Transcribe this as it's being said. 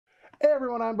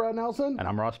everyone, I'm Brad Nelson. And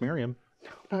I'm Ross Merriam.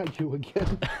 Not you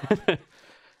again.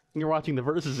 You're watching the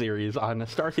Versus series on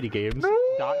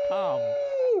StarCityGames.com.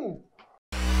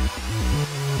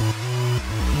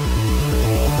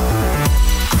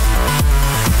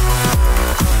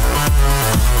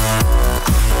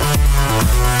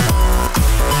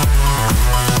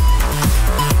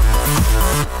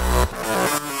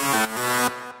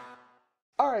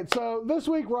 Alright, so this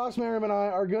week Ross Merriam and I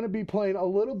are going to be playing a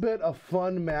little bit of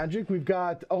fun Magic. We've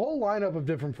got a whole lineup of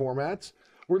different formats.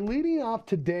 We're leading off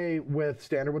today with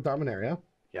Standard with Dominaria.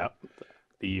 Yep.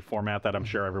 The format that I'm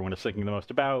sure everyone is thinking the most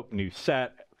about. New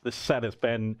set. This set has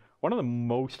been one of the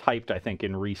most hyped, I think,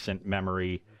 in recent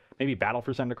memory. Maybe Battle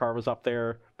for Zendikar was up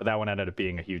there, but that one ended up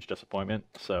being a huge disappointment.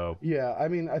 So yeah, I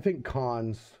mean, I think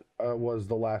Cons was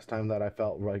the last time that I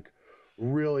felt like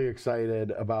really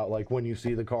excited about, like, when you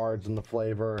see the cards and the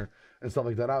flavor and stuff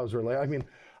like that. I was really, I mean,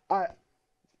 I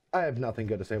have nothing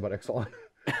good to say about Ixalan.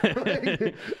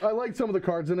 Like, I liked some of the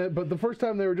cards in it, but the first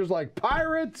time they were just like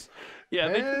pirates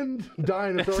and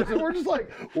dinosaurs, and we're just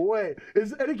like, wait,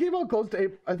 and it came out close to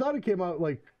April. I thought it came out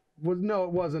like, no,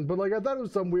 it wasn't, but like I thought it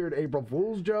was some weird April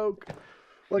Fool's joke.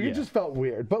 Like it just felt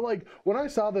weird. But like when I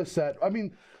saw this set, I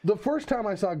mean, the first time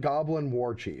I saw Goblin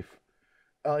War Chief,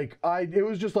 like it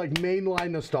was just like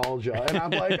mainline nostalgia, and I'm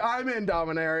like, I'm in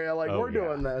Dominaria, like we're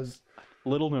doing this.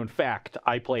 Little known fact,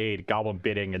 I played Goblin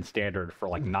Bidding in Standard for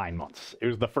like 9 months. It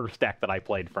was the first deck that I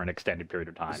played for an extended period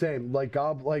of time. Same, like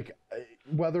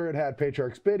whether it had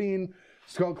Patriarch's Bidding,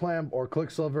 Skull Clamp, or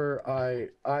Quicksilver,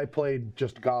 I played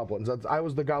just Goblins. I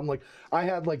was the Goblin, like I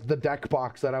had like the deck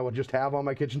box that I would just have on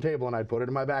my kitchen table, and I'd put it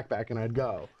in my backpack and I'd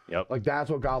go. Yep. Like that's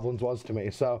what Goblins was to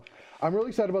me. So I'm really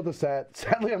excited about the set.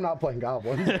 Sadly, I'm not playing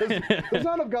Goblins. There's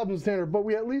not enough Goblins Standard, but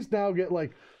we at least now get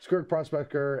like Skirk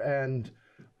Prospector and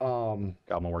Goblin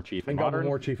War Chief in Goblin Modern.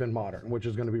 War Chief in Modern, which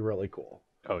is going to be really cool.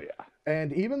 Oh yeah.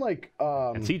 And even like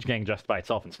and Siege Gang just by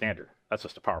itself in Standard. That's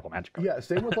just a powerful magic card. Yeah,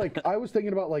 same with like I was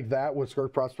thinking about like that with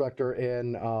Skirk Prospector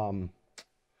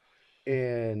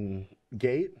in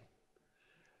Gate.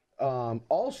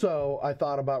 Also, I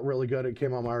thought about really good. It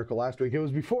came on my article last week. It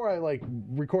was before I like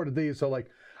recorded these, so like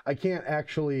I can't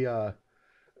actually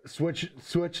switch.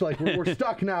 Like we're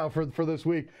stuck now for this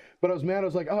week. But I was mad. I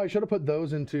was like, oh, I should have put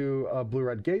those into a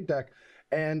blue-red Gate deck.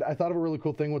 And I thought of a really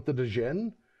cool thing with the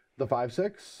Djinn, the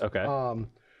 5/6. Okay.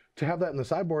 To have that in the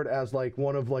sideboard as like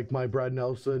one of like my Brad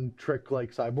Nelson trick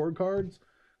like sideboard cards,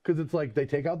 because it's like they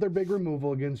take out their big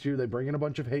removal against you, they bring in a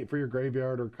bunch of hate for your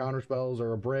graveyard or counter spells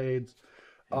or braids.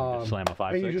 Just slam a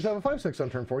 5/6. And you just have a 5/6 on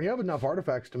turn 4. And you have enough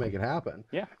artifacts to make it happen.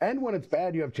 Yeah. And when it's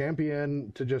bad, you have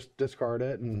Champion to just discard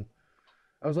it. And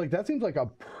I was like, that seems like a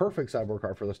perfect sideboard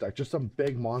card for this deck. Just some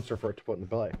big monster for it to put into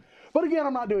play. But again,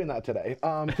 I'm not doing that today.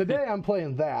 Today I'm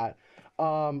playing that.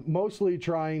 Mostly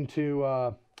trying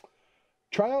to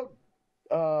try out.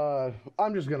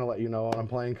 I'm just gonna let you know what I'm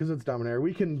playing because it's Dominaria.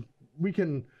 We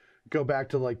can go back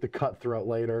to like the cutthroat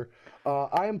later.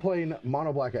 I am playing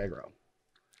Mono Black Aggro.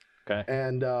 Okay.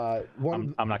 And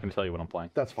I'm not gonna tell you what I'm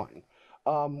playing. That's fine.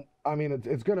 I mean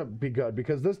it's gonna be good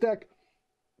because this deck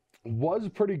was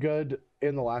pretty good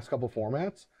in the last couple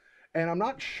formats, and I'm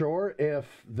not sure if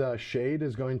the Shade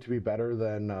is going to be better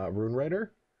than Rune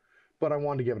Raider, but I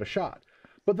wanted to give it a shot.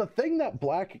 But the thing that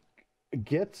Black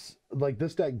gets, like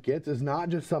this deck gets, is not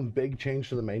just some big change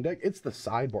to the main deck, it's the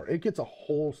sideboard. It gets a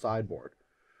whole sideboard.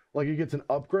 Like it gets an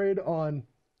upgrade on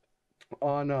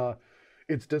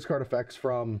its discard effects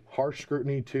from Harsh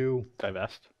Scrutiny to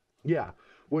Divest. Yeah,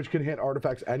 which can hit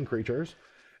artifacts and creatures.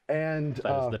 And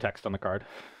that is the text on the card.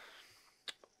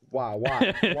 Wow,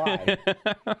 why? Why?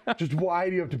 Just why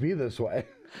do you have to be this way?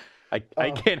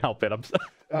 I can't help it.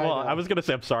 I was gonna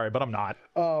say I'm sorry, but I'm not.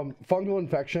 Fungal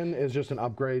Infection is just an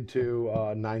upgrade to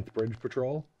 9th Bridge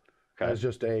Patrol. Okay. It's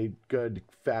just a good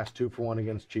fast 2-for-1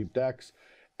 against cheap decks.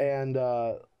 And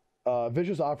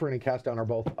Vicious Offering and Cast Down are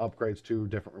both upgrades to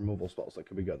different removal spells that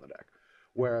could be good in the deck.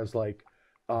 Whereas like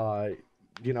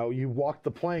you know, you walked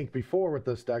the plank before with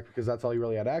this deck because that's all you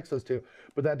really had access to,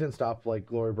 but that didn't stop like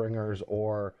Glorybringers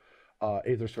or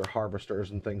Aethersphere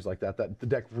Harvesters and things like that the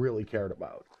deck really cared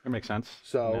about. That makes sense.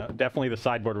 So no, definitely the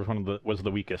sideboard was the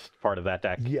weakest part of that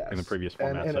deck in the previous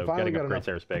format. And so getting upgrades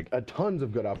there is big. Tons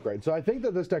of good upgrades. So I think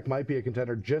that this deck might be a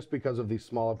contender just because of these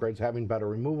small upgrades, having better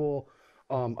removal,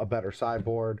 a better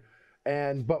sideboard,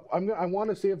 but I want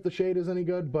to see if the Shade is any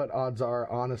good. But odds are,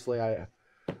 honestly, I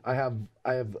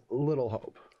have little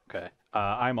hope. Okay.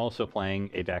 I'm also playing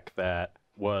a deck that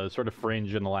was sort of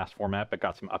fringe in the last format, but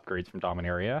got some upgrades from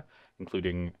Dominaria,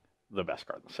 including the best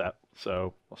card in the set.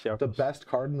 So we'll see how it goes. The best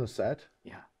card in the set?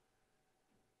 Yeah.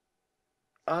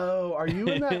 Oh, are you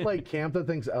in that like camp that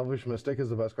thinks Elvish Mystic is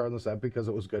the best card in the set because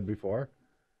it was good before?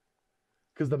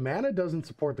 Because the mana doesn't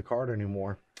support the card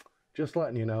anymore. Just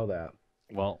letting you know that.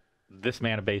 Well, this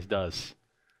mana base does.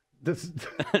 This.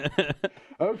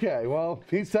 Okay, well,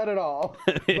 he said it all.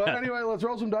 Yeah. But anyway, let's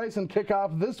roll some dice and kick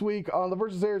off this week on the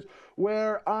Versus Series,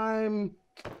 where I'm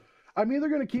either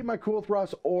going to keep my cool with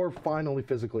Ross or finally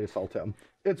physically assault him.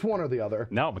 It's one or the other.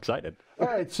 No, I'm excited. All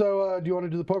right, so do you want to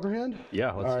do the poker hand?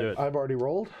 Yeah, let's do it. I've already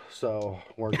rolled, so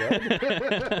we're good.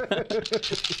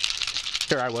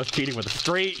 Here I was cheating with a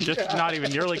straight, just not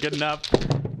even nearly good enough.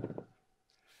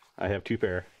 I have 2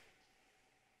 pair.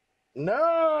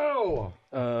 No!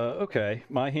 Okay,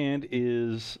 my hand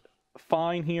is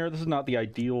fine here. This is not the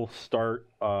ideal start,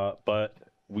 but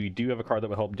we do have a card that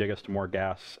will help jig us to more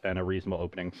gas and a reasonable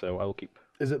opening, so I will keep.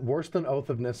 Is it worse than Oath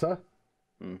of Nissa?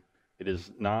 It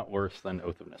is not worse than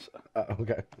Oath of Nissa.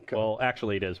 Okay. Well,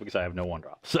 actually it is, because I have no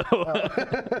 1-drop, so...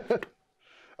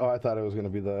 Oh, I thought it was going to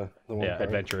be the one. Yeah, card.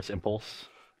 Adventurous Impulse.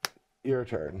 Your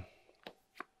turn.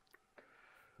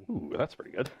 Ooh, that's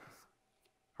pretty good.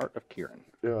 Heart of Kieran.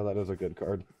 Yeah, that is a good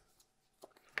card.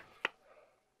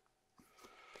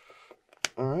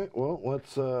 All right, well,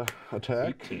 let's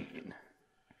attack. 18.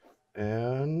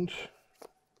 And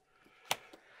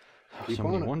keep So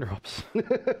many on 1-drops.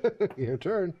 it. Your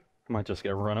turn. I might just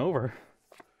get run over.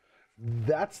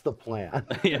 That's the plan.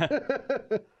 Yeah.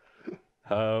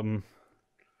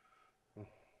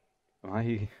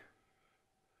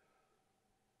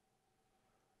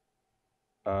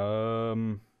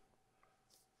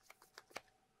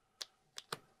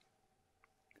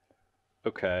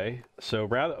 Okay, so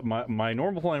rather my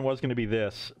normal plan was going to be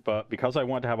this, but because I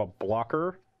want to have a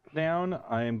blocker down,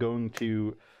 I am going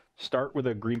to start with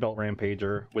a Greenbelt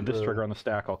Rampager. With this trigger on the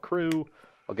stack, I'll crew.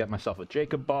 I'll get myself a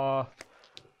Jacob Baugh.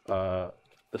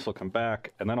 This will come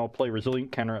back, and then I'll play Resilient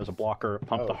Kenner as a blocker,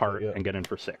 pump the heart, and get in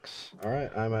for 6. All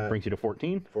right, I'm at Brings you to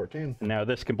 14. 14. And now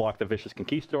this can block the Vicious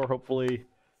Conquistador, hopefully.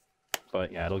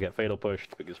 But yeah, it'll get Fatal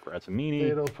Pushed because Brad's a meanie.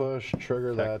 Fatal push,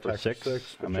 trigger that, For attack 6.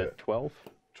 6. I'm at 12.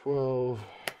 12,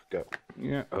 go.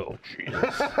 Yeah. Oh,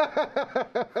 Jesus.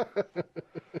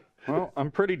 Well,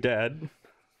 I'm pretty dead.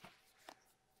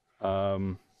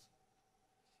 I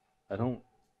don't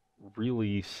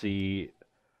really see...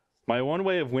 My one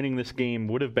way of winning this game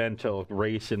would have been to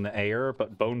race in the air,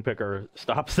 but Bone Picker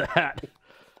stops that.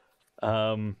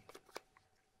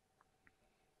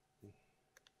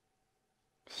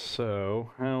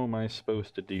 So, how am I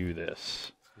supposed to do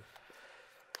this?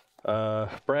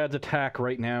 Brad's attack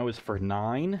right now is for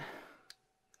 9.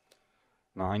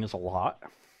 9 is a lot.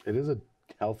 It is a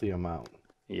healthy amount.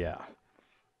 Yeah.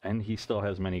 And he still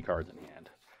has many cards in hand.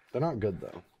 They're not good,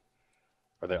 though.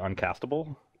 Are they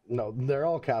uncastable? No, they're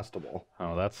all castable.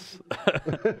 Oh, that's...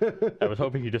 I was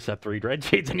hoping you just had 3 Dread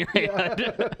Shades in your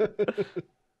hand.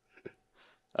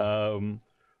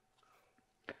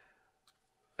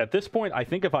 At this point, I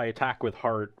think if I attack with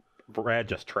Heart, Brad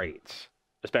just trades.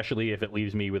 Especially if it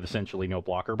leaves me with essentially no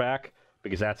blocker back,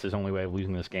 because that's his only way of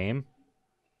losing this game.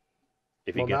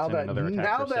 If he gets in another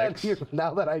attack for 6.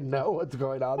 Now that I know what's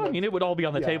going on. I mean, it would all be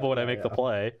on the table when I make the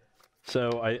play.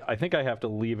 So I think I have to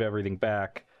leave everything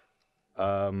back.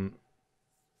 So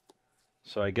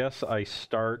I guess I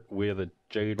start with a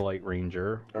Jade Light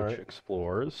Ranger, which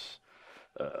explores.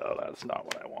 That's not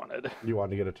what I wanted. You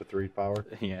wanted to get it to 3 power?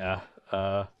 Yeah.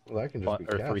 Well, that can just be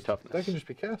cast. 3 toughness. That can just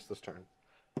be cast this turn.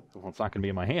 Well, it's not going to be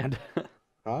in my hand.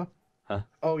 Huh? Huh?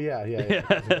 Oh, yeah.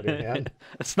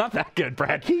 It's not that good,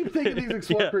 Brad. I keep thinking these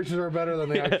explode creatures are better than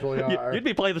they actually are. You'd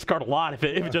be playing this card a lot if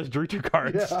it just drew 2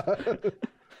 cards. Yeah.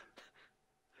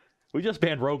 We just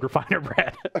banned Rogue Refiner,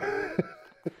 Brad.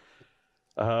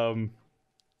 And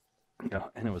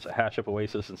it was a Hatch-Up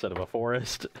Oasis instead of a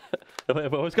Forest. If I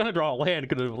was going to draw a land, it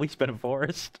could have at least been a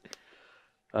Forest.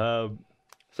 So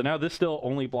now this still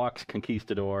only blocks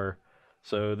Conquistador.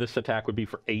 So this attack would be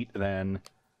for 8 then.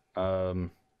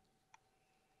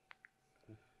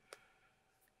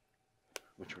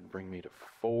 Which would bring me to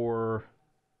 4.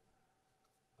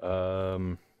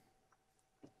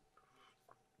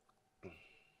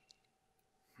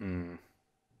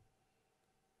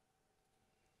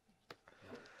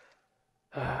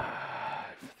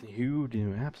 You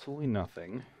do absolutely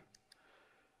nothing.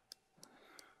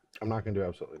 I'm not going to do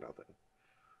absolutely nothing.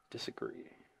 Disagree.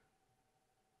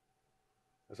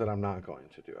 I said I'm not going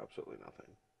to do absolutely nothing.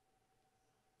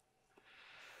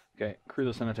 Okay, crew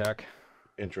this in attack.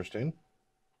 Interesting.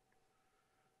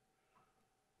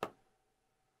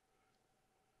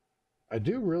 I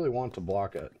do really want to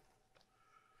block it.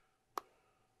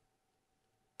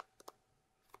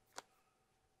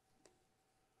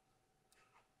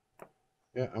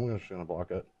 Yeah, I'm just going to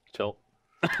block it. Tilt.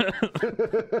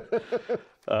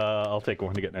 I'll take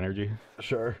 1 to get an energy.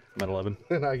 Sure. I'm at 11.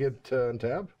 And I get to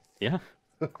untap? Yeah.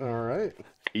 All right.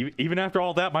 Even after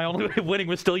all that, my only way of winning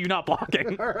was still you not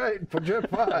blocking. All right, put you at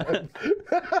 5.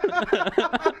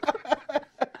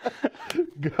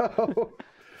 Go.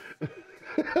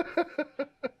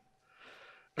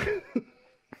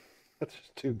 That's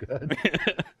just too good.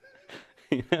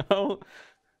 You know,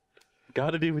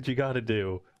 gotta do what you gotta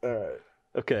do. All right.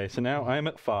 Okay, so now I'm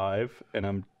at 5, and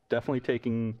I'm definitely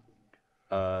taking.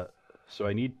 So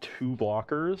I need 2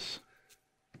 blockers.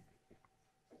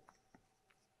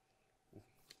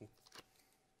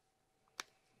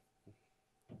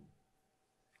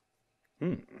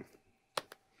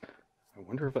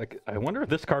 I wonder if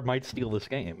this card might steal this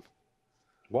game.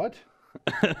 What?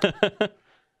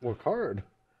 What card?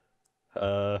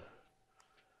 This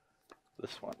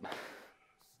one.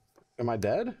 Am I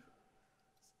dead?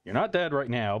 You're not dead right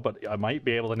now, but I might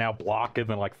be able to now block and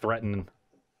then like threaten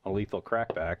a lethal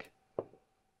crackback.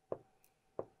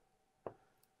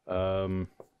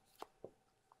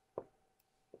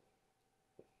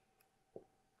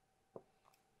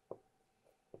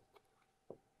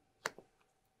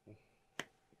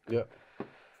 Yep.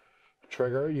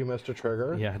 Trigger, you missed a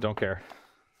trigger. Yeah, don't care.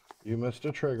 You missed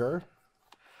a trigger.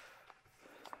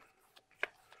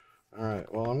 Alright,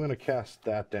 well, I'm going to cast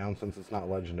that down since it's not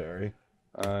legendary.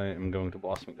 I am going to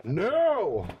Blossoming Defense.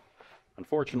 No!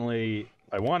 Unfortunately,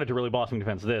 I wanted to really Blossoming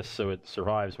Defense this so it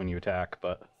survives when you attack,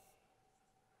 but...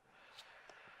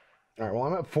 Alright, well,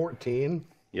 I'm at 14.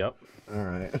 Yep.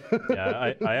 Alright.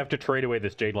 Yeah, I have to trade away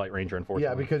this Jade Light Ranger, unfortunately.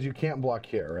 Yeah, because you can't block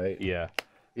here, right? Yeah.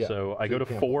 Yeah, So I go to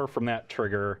 4 from that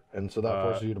trigger. And so that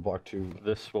forces you to block 2.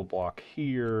 This will block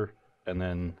here, and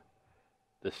then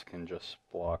this can just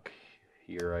block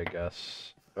here, I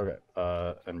guess. Okay.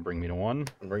 And bring me to 1.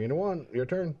 I'm bringing to 1. Your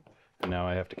turn. And now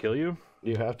I have to kill you.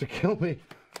 You have to kill me.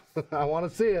 I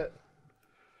want to see it.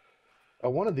 Oh,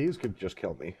 one of these could just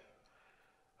kill me.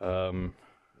 No,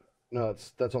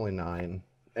 that's only 9.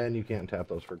 And you can't tap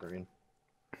those for green.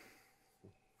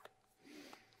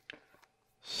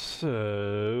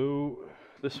 So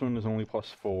this one is only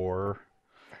 +4.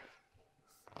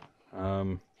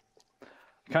 I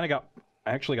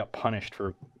actually got punished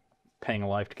for paying a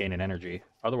life to gain an energy.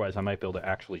 Otherwise, I might be able to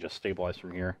actually just stabilize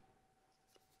from here.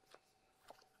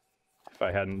 If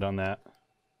I hadn't done that.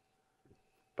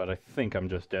 But I think I'm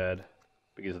just dead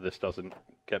because this doesn't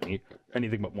get me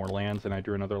anything but more lands, and I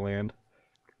drew another land.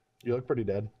 You look pretty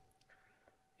dead.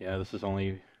 Yeah, this is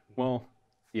only, well,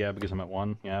 yeah, because I'm at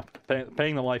 1. Yeah,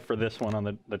 paying the life for this one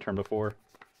on the turn before.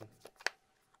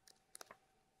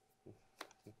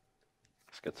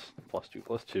 This gets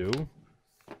 +2/+2,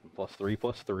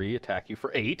 +3/+3. Attack you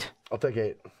for 8. I'll take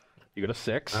 8. You go to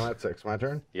 6. I'm at 6. My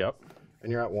turn? Yep.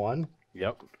 And you're at 1?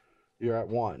 Yep. You're at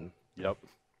 1. Yep.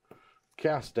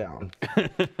 Cast down.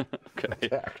 Okay.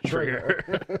 Attack. Trigger.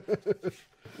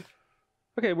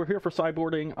 Okay, we're here for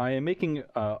sideboarding. I am making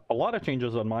a lot of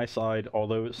changes on my side,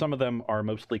 although some of them are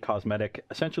mostly cosmetic.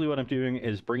 Essentially what I'm doing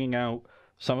is bringing out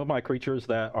some of my creatures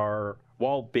that are,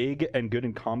 while big and good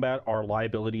in combat, are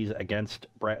liabilities against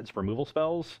Brad's removal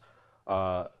spells,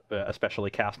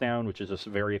 especially Cast Down, which is just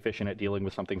very efficient at dealing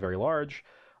with something very large.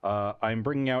 I'm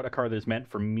bringing out a card that is meant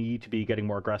for me to be getting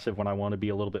more aggressive when I want to be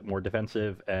a little bit more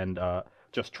defensive and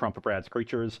just trump Brad's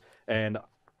creatures. And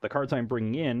the cards I'm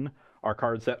bringing in are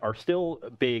cards that are still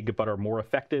big but are more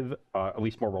effective, at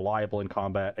least more reliable in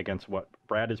combat against what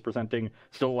Brad is presenting,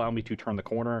 still allow me to turn the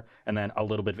corner, and then a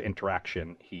little bit of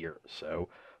interaction here. So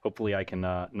hopefully I can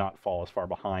not fall as far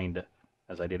behind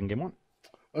as I did in Game 1.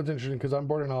 That's interesting because I'm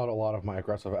boarding out a lot of my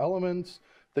aggressive elements,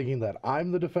 thinking that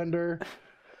I'm the defender,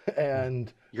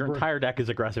 and... Your entire deck is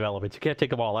aggressive elements. You can't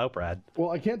take them all out, Brad. Well,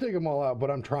 I can't take them all out,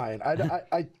 but I'm trying.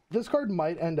 This card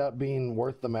might end up being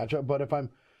worth the matchup, but if I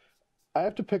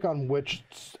have to pick on which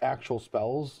actual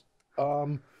spells.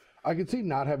 I could see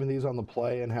not having these on the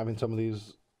play and having some of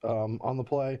these on the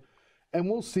play. And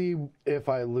we'll see if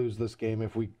I lose this game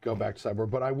if we go back to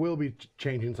sideboard. But I will be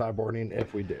changing sideboarding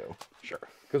if we do. Sure.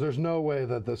 Because there's no way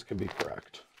that this could be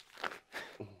correct.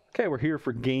 Okay, we're here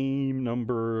for game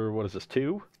number, what is this,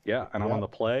 2? Yeah, and I'm on the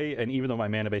play. And even though my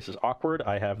mana base is awkward,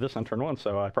 I have this on turn 1,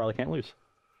 so I probably can't lose.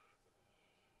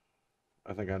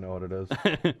 I think I know what it is.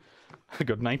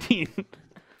 Go to 19.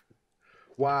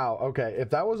 Wow, okay. If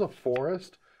that was a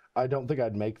forest, I don't think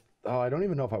I'd make... Oh, I don't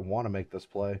even know if I want to make this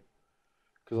play.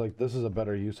 Because, like, this is a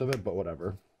better use of it, but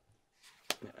whatever.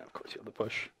 Yeah, of course you have the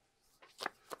push.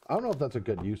 I don't know if that's a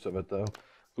good use of it, though.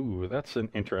 Ooh, that's an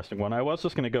interesting one. I was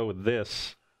just going to go with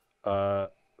this.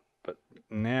 But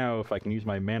now, if I can use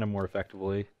my mana more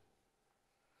effectively...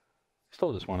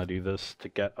 Still just want to do this to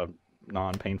get a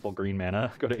non-painful green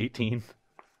mana. Go to 18.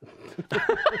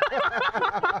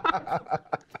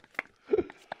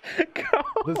 Go.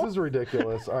 This is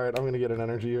ridiculous. All right, I'm going to get an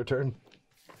energy your turn.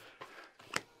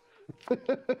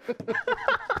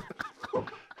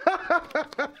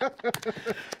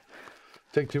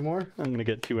 Take 2 more? I'm going to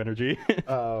get 2 energy.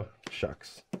 Oh,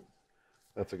 shucks.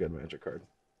 That's a good Magic card.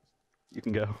 You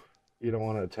can go. You don't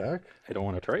want to attack? I don't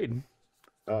want to trade.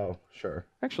 Oh, sure.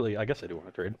 Actually, I guess I do want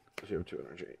to trade. Because you have 2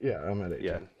 energy. Yeah, I'm at 18.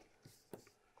 Yeah.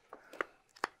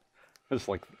 I just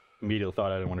like immediately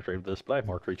thought I didn't want to trade with this, but I have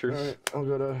more creatures. All right, I'll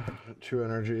go to 2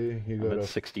 energy. You go I'm at to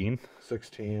 16.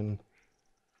 16.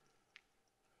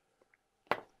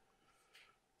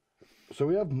 So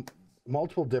we have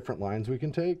multiple different lines we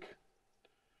can take.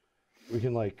 We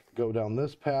can like go down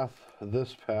this path,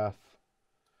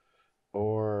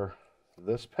 or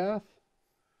this path.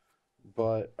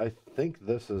 But I think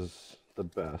this is the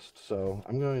best. So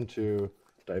I'm going to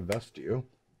divest you.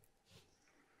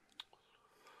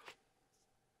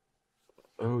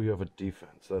 Oh, you have a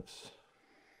defense. That's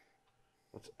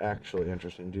actually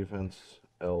interesting. Defense,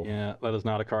 elf. Yeah, that is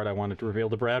not a card I wanted to reveal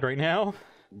to Brad right now.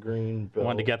 Green I belt.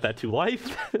 wanted to get that to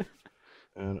life.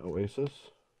 And Oasis.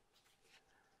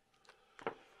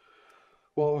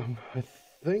 Well, I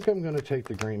think I'm going to take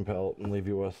the green belt and leave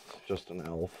you with just an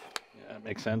elf. Yeah, it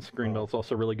makes sense. Green belt's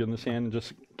also really good in this hand,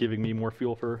 just giving me more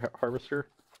fuel for Harvester.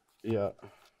 Yeah.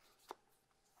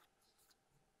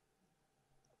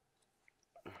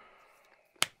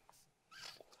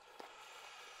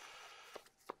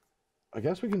 I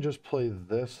guess we can just play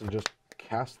this and just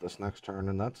cast this next turn,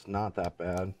 and that's not that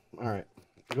bad. All right,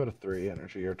 go to 3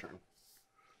 energy. Your turn.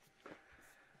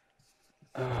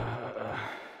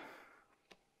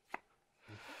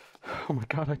 Oh my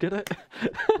god, I did it.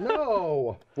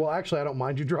 No! Well, actually, I don't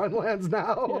mind you drawing lands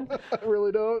now. Yeah. I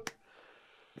really don't.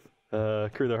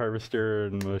 Crew the Harvester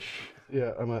and Mush.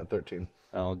 Yeah, I'm at 13.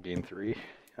 I'll gain 3.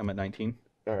 I'm at 19.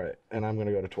 All right, and I'm going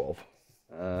to go to 12.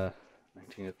 19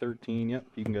 to 13. Yep,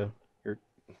 you can go. Here.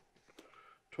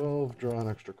 12, draw an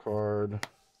extra card.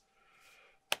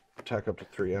 Attack up to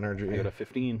 3 energy. I go to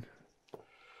 15.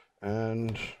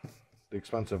 And the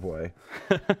expensive way.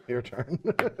 Your turn.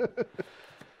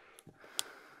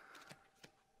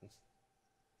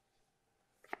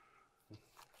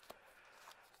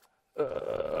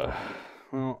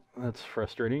 Well, that's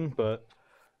frustrating, but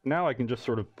now I can just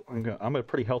sort of... I'm at a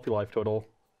pretty healthy life total.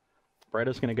 Brad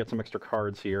is going to get some extra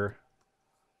cards here.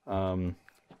 But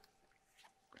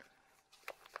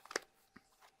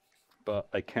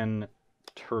I can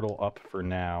turtle up for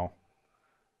now.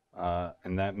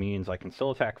 And that means I can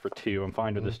still attack for 2. I'm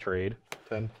fine with this trade.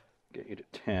 10. Get you to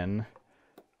 10.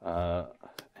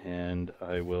 And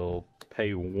I will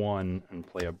pay 1 and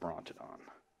play a Brontodon.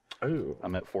 Ooh.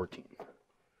 I'm at 14.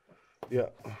 Yeah.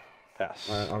 Pass.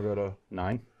 All right, I'll go to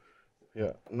 9.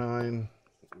 Yeah, 9.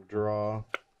 Draw.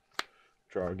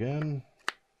 Draw again.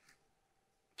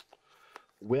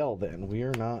 Well then,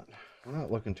 we're not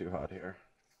looking too hot here.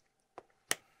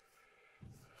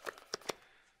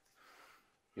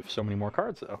 You have so many more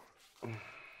cards though.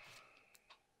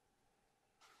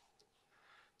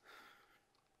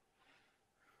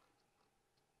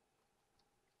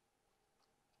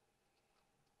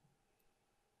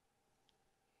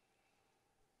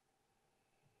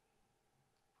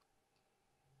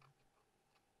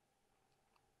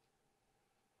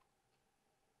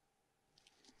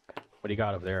 What do you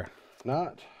got up there?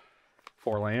 Not.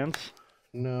 4 lands?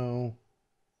 No.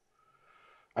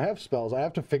 I have spells. I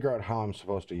have to figure out how I'm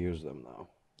supposed to use them, though.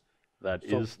 That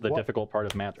is the difficult part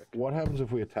of Magic. What happens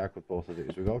if we attack with both of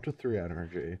these? We go up to 3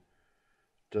 energy.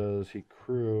 Does he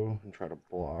crew and try to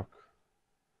block?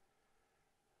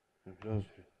 If he does.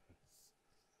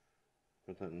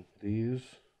 But then these.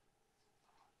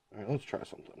 All right, let's try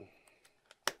something.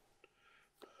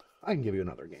 I can give you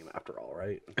another game after all,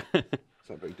 right? It's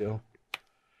not a big deal.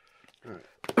 All right.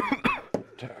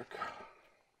 Attack.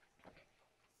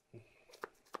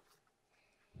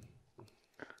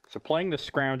 So playing the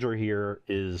Scrounger here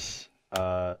is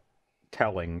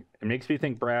telling. It makes me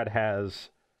think Brad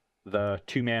has the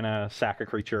 2 mana sack a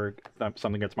creature,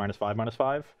 something gets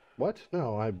 -5/-5. What?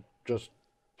 No, I'm just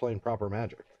playing proper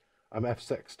Magic. I'm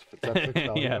F6'd. It's F6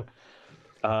 value.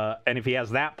 Yeah. And if he has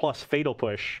that plus Fatal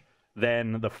Push,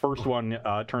 then the first one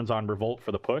turns on Revolt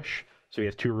for the push. So he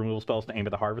has 2 removal spells to aim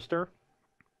at the Harvester.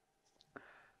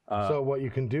 So what you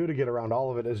can do to get around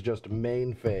all of it is just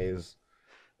main phase.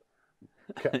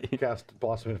 Cast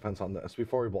Blossoming Defense on this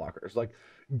before we blockers. Like,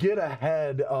 get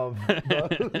ahead of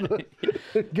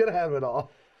get ahead of it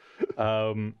all.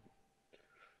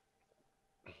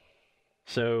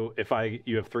 So if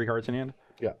you have 3 cards in hand?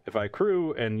 Yeah. If I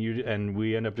accrue and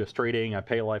we end up just trading, I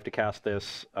pay a life to cast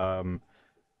this,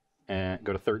 and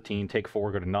go to 13, take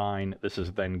 4, go to 9. This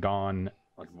is then gone.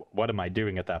 Like, what am I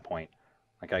doing at that point?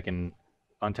 Like, I can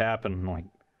untap and like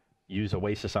use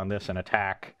Oasis on this and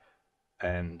attack.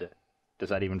 And does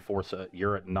that even force a?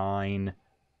 You're at 9.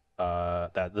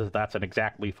 That's an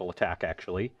exact lethal attack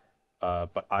actually.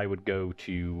 But I would go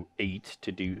to 8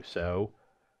 to do so.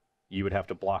 You would have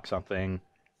to block something.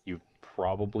 You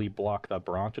probably block the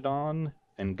Brontodon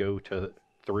and go to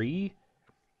 3.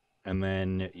 And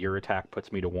then your attack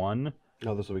puts me to 1.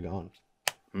 No, this will be gone.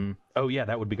 Oh, yeah,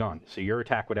 that would be gone. So your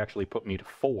attack would actually put me to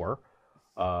 4.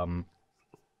 Are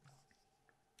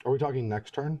we talking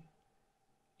next turn?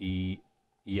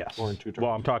 Yes. Or in 2 turns?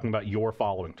 Well, I'm talking about your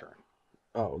following turn.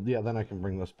 Oh, yeah, then I can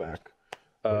bring this back.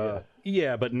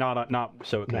 Yeah, but not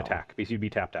so it can No. attack, because you'd be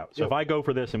tapped out. So Yep. if I go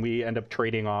for this and we end up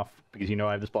trading off, because you know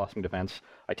I have this blossoming defense,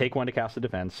 I take 1 to cast the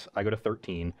defense, I go to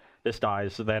 13, this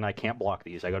dies, so then I can't block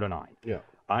these, I go to 9. Yeah.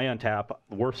 I untap,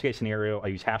 worst case scenario, I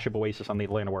use Hash of Oasis on the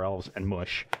Atlanta Elves and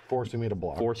Mush. Forcing me to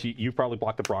block. Force you probably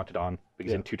block the Brontodon,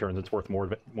 because Yeah. in 2 turns it's worth more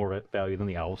value than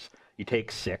the Elves. You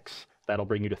take 6, that'll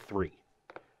bring you to 3.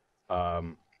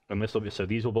 And this will be, so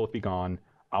these will both be gone.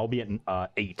 I'll be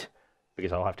at 8,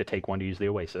 because I'll have to take 1 to use the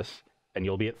Oasis, and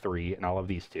you'll be at 3, and I'll have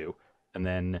these 2. And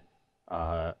then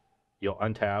you'll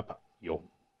untap, you'll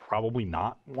probably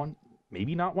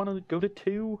maybe not want to go to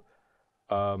 2.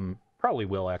 Probably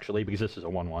will, actually, because this is a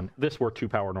 1/1. This were 2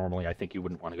 power normally, I think you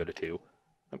wouldn't want to go to 2.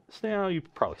 So you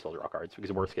probably still draw cards,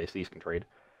 because in worst case, these can trade.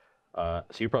 So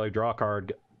you probably draw a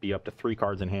card, be up to 3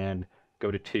 cards in hand, go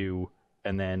to 2,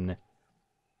 and then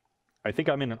I think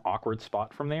I'm in an awkward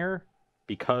spot from there,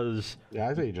 because Yeah,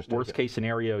 I say you just take worst it. case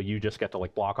scenario, you just get to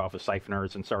like block off the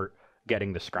Siphoners and start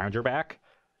getting the Scrounger back,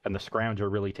 and the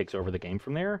Scrounger really takes over the game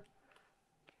from there.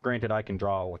 Granted, I can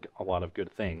draw like a lot of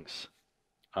good things.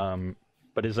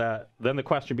 But then the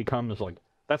question becomes like,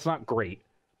 that's not great,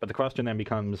 but the question then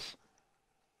becomes,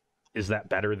 is that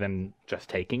better than just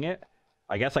taking it?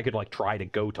 I guess I could like try to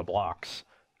go to blocks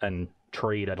and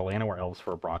trade at Llanowar Elves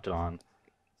for a Brontodon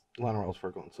Llanowar for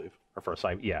a golden sleeve. or for a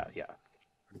Siphon. Yeah.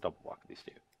 Double block these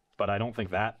 2. But I don't think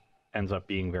that ends up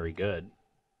being very good.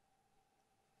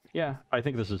 Yeah, I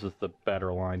think this is just the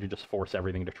better line to just force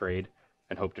everything to trade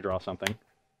and hope to draw something.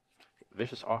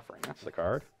 Vicious Offering, that's the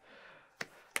card.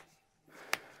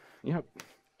 Yep.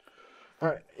 All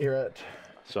right, you're at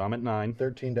So I'm at 9.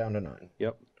 13 down to 9.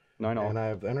 Yep. 9 all. And I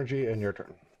have energy, and your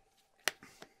turn.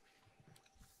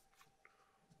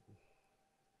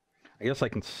 I guess I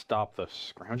can stop the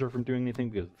Scrounger from doing anything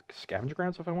because Scavenger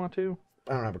Grounds if I want to.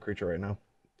 I don't have a creature right now.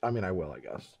 I mean, I will, I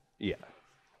guess. Yeah.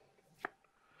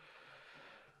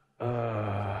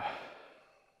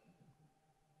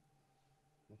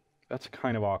 That's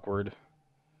kind of awkward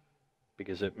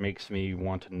because it makes me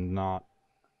want to not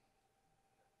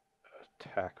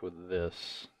attack with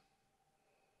this.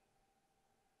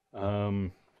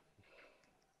 Bone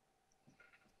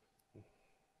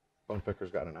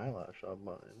Picker's got an eyelash on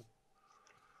mine.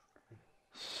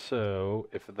 So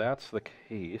if that's the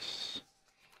case,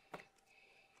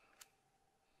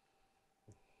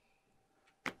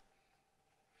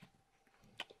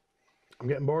 I'm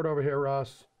getting bored over here,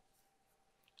 Ross.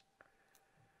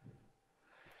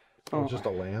 Oh, it's just a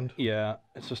land. yeah,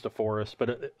 it's just a forest.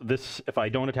 But this, if I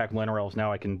don't attack Llanowar Elves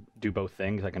now, I can do both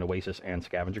things. I can Oasis and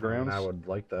Scavenger Grounds. And I would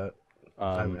like that.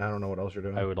 I don't know what else you're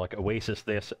doing. I would like Oasis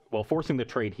this. Well, forcing the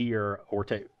trade here or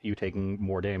you taking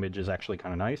more damage is actually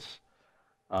kind of nice.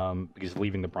 Because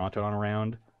leaving the Brontodon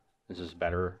around is just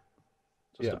better.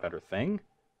 It's just a better thing.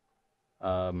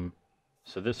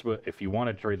 So this would, if you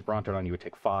wanted to trade the Brontodon, you would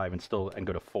take 5 and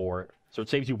go to 4. So it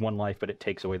saves you 1 life, but it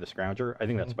takes away the Scrounger. I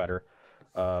think that's better.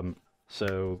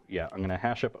 So yeah, I'm gonna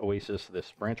hash up Oasis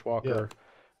this Branch Walker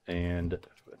and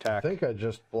attack. I think I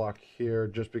just block here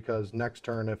just because next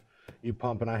turn if you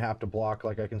pump and I have to block,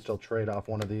 like I can still trade off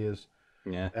one of these.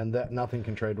 Yeah. And that nothing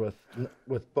can trade with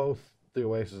both the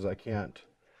Oasis. I can't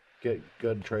get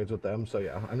good trades with them. So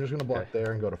yeah, I'm just gonna block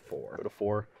there and go to 4. Go to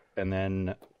 4, and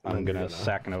then I'm then gonna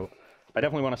sack an. I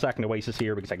definitely want to sack an Oasis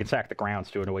here because I can sack the grounds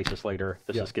to an Oasis later.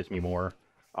 This just gives me more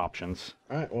options.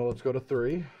 All right, well let's go to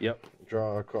 3. Yep.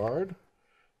 Draw a card.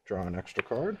 Draw an extra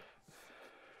card.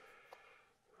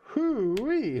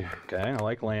 Hoo-wee. Okay, I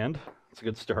like land. It's a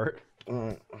good start. All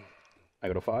right. I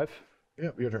go to 5.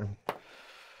 Yep, your turn.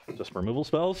 Just removal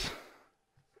spells.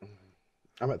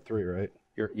 I'm at 3, right?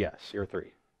 You're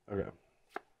 3. Okay.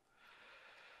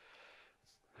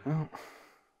 Well,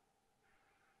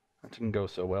 that didn't go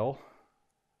so well.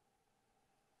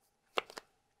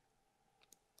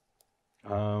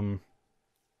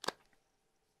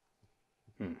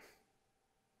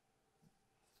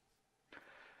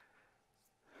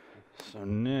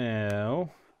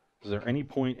 there any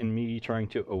point in me trying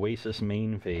to Oasis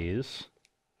main phase?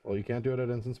 Well, you can't do it at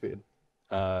instant speed.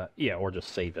 Yeah, or just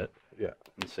save it. Yeah.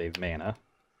 And save mana.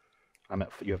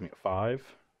 You have me at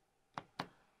 5.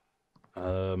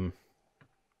 I'm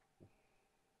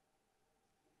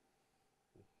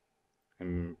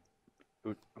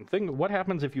thinking, what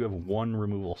happens if you have 1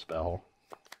 removal spell?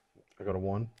 I go to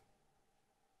 1.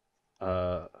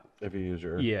 If you use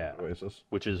your Oasis,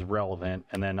 which is relevant,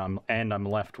 and then I'm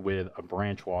left with a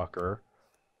Branch Walker.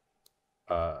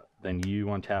 Then you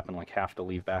untap and like have to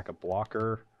leave back a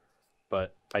blocker,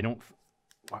 but I don't.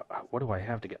 What do I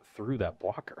have to get through that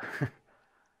blocker?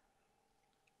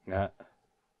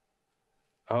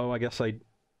 Oh, I guess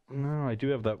no, I do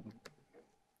have that.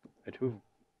 I do.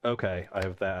 Okay, I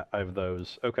have that. I have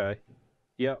those. Okay,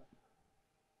 yep.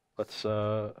 Let's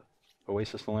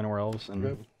Oasis the Llanowar Elves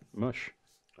and mush.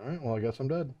 All right. Well, I guess I'm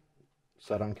dead.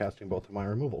 Set on casting both of my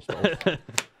removal spells.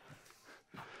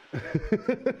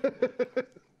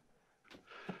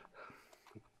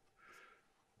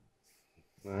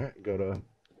 All right. Go to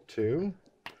 2.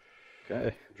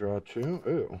 Okay. Draw 2.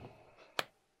 Ooh.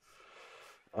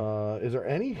 Is there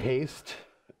any haste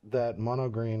that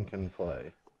Mono-Green can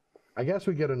play? I guess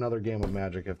we get another game of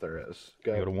Magic if there is.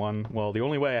 Go to 1. Well, the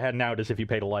only way I had an out is if you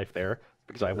paid a life there,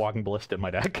 because I have Walking Ballista in my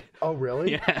deck. Oh,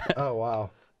 really? Yeah. Oh, wow.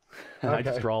 Okay. I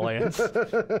just draw lands. All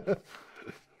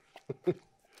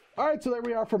right, so there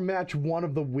we are for match 1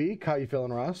 of the week. How you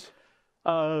feeling, Ross?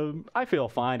 I feel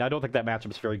fine. I don't think that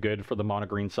matchup is very good for the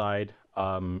Mono-Green side.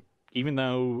 Even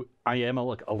though I am a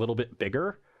little bit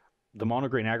bigger, the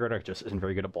Mono-Green Aggro deck just isn't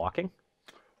very good at blocking.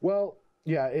 Well,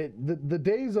 yeah, the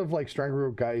days of like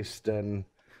Strangled Geist and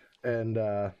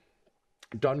Dungrove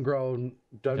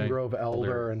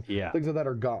Elder and things like that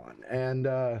are gone. And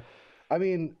I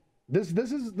mean, this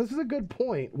is a good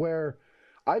point where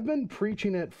I've been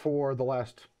preaching it for the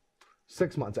last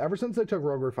 6 months, ever since they took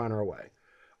Rogue Refiner away.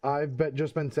 I've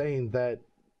just been saying that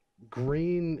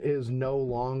green is no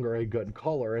longer a good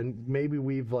color, and maybe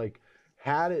we've like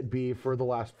had it be for the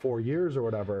last 4 years or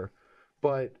whatever,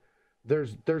 but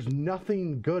there's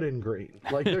nothing good in green.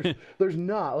 Like there's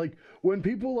not. Like when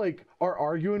people like are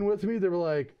arguing with me, they're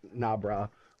like, nah, brah.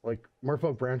 Like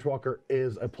Merfolk Branchwalker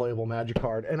is a playable Magic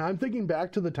card, and I'm thinking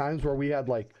back to the times where we had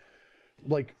like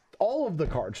all of the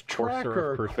cards,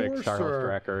 Tracker, Perfect, Courser,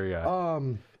 Tracker, yeah.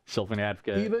 Sylvan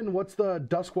Advocate. Even what's the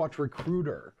Duskwatch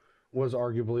Recruiter was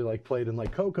arguably like played in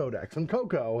like Coco decks and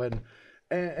Coco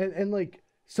and like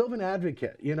Sylvan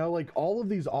Advocate, you know, like all of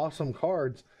these awesome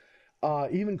cards,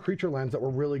 even creature lands that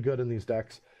were really good in these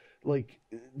decks. Like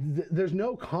there's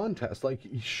no contest. Like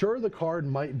sure, the card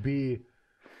might be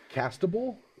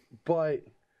castable, but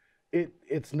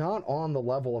it's not on the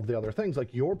level of the other things.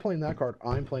 Like you're playing that card,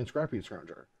 I'm playing Scrappy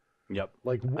Scrounger. Yep.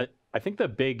 Like I think the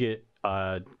big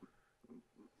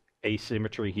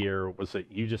asymmetry here was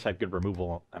that you just had good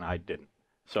removal and I didn't.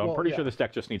 So I'm pretty sure this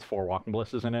deck just needs 4 Walking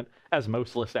Ballistas in it, as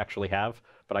most lists actually have,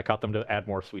 but I cut them to add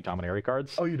more Sweet Dominaria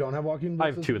cards. Oh, you don't have Walking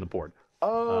Ballistas? I have 2 in the board.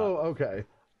 Oh, okay.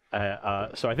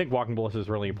 So I think Walking Ballista is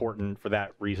really important for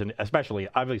that reason, especially,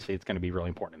 obviously, it's going to be really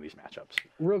important in these matchups.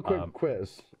 Real quick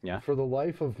quiz. Yeah? For the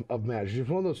life of Magic, just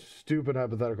one of those stupid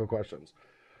hypothetical questions.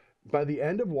 By the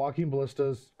end of Walking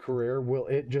Ballista's career, will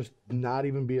it just not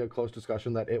even be a close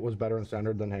discussion that it was better in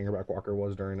Standard than Hangerback Walker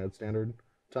was during its Standard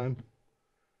time?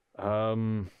 I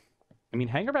mean,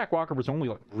 Hangerback Walker was only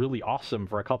like really awesome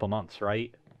for a couple months,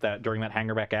 right? That during that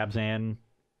Hangerback Abzan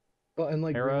well, and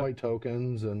like era. Green White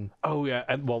tokens and oh yeah,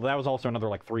 well that was also another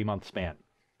like 3-month span.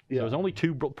 Yeah, so it was only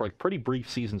 2 like pretty brief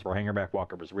seasons where Hangerback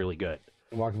Walker was really good.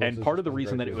 And part of the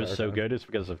reason that it was so good is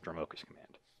because of Dromoka's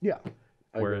Command. Yeah,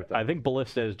 where I think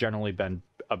Ballista has generally been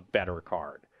a better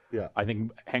card. Yeah, I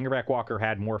think Hangerback Walker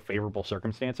had more favorable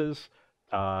circumstances.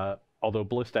 Although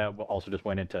Ballista also just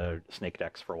went into snake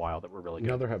decks for a while that were really good.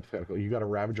 Another hypothetical. You got a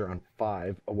Ravager on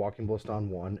 5, a Walking Ballista on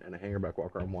 1, and a Hangerback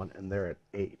Walker on 1, and they're at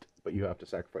 8. But you have to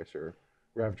sacrifice your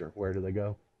Ravager. Where do they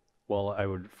go? Well, I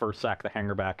would first sack the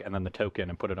Hangerback and then the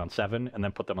token and put it on 7, and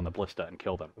then put them on the Ballista and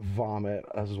kill them. Vomit.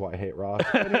 This is why I hate Ross.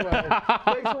 Anyway,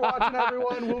 thanks for watching,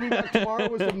 everyone. We'll be back tomorrow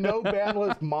with some No Ban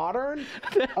List Modern.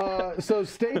 So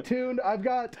stay tuned. I'm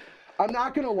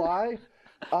not going to lie.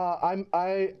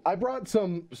 I brought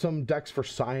some decks for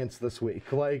science this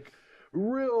week, like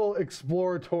real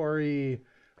exploratory,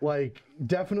 like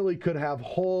definitely could have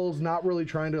holes, not really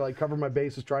trying to like cover my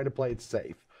bases, trying to play it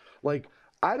safe. Like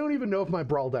I don't even know if my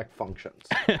Brawl deck functions.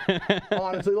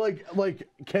 Honestly, like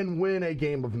can win a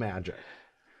game of Magic.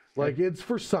 Like it's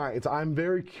for science. I'm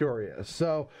very curious.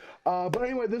 So, but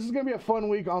anyway, this is gonna be a fun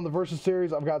week on the Versus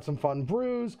series. I've got some fun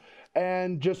brews,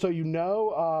 and just so you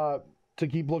know, to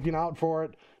keep looking out for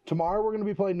it. Tomorrow we're going to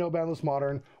be playing No Ban List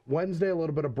Modern. Wednesday, a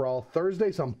little bit of Brawl.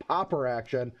 Thursday, some Popper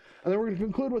action. And then we're going to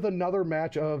conclude with another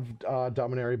match of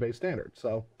Dominaria base standard.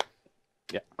 So,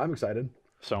 yeah, I'm excited.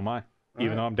 So am I.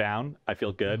 Even though I'm down, I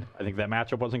feel good. I think that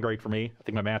matchup wasn't great for me. I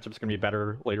think my matchup's going to be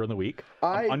better later in the week.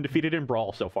 I'm undefeated in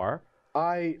Brawl so far.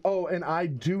 And I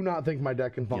do not think my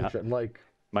deck can function. Yeah. Like,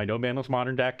 my No Manless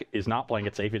Modern deck is not playing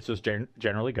it safe. It's just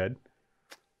generally good.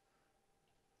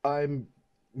 Mine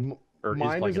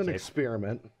is an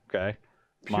experiment. Okay.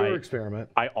 Pure experiment.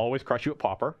 I always crush you at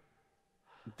Pauper.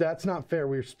 That's not fair.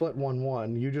 We're split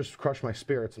 1-1. You just crushed my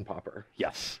spirits in Pauper.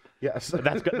 Yes. Yes.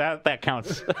 That's good. That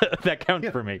counts. That counts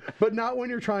for me. But not when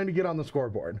you're trying to get on the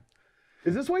scoreboard.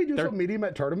 Is this why you do so medium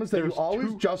at tournaments that you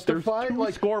always justify?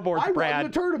 There's two scoreboards, I Brad.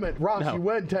 won the tournament. Ross, you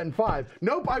win 10-5.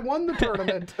 Nope, I won the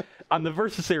tournament. On the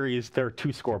Versus Series, there are two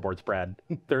scoreboards, Brad.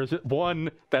 There's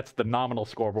one that's the nominal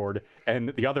scoreboard,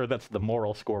 and the other that's the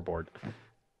moral scoreboard.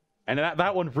 And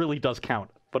that one really does count,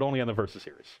 but only on the Versus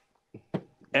Series.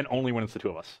 And only when it's the two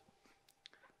of us.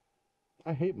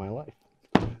 I hate my life.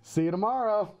 See you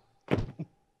tomorrow.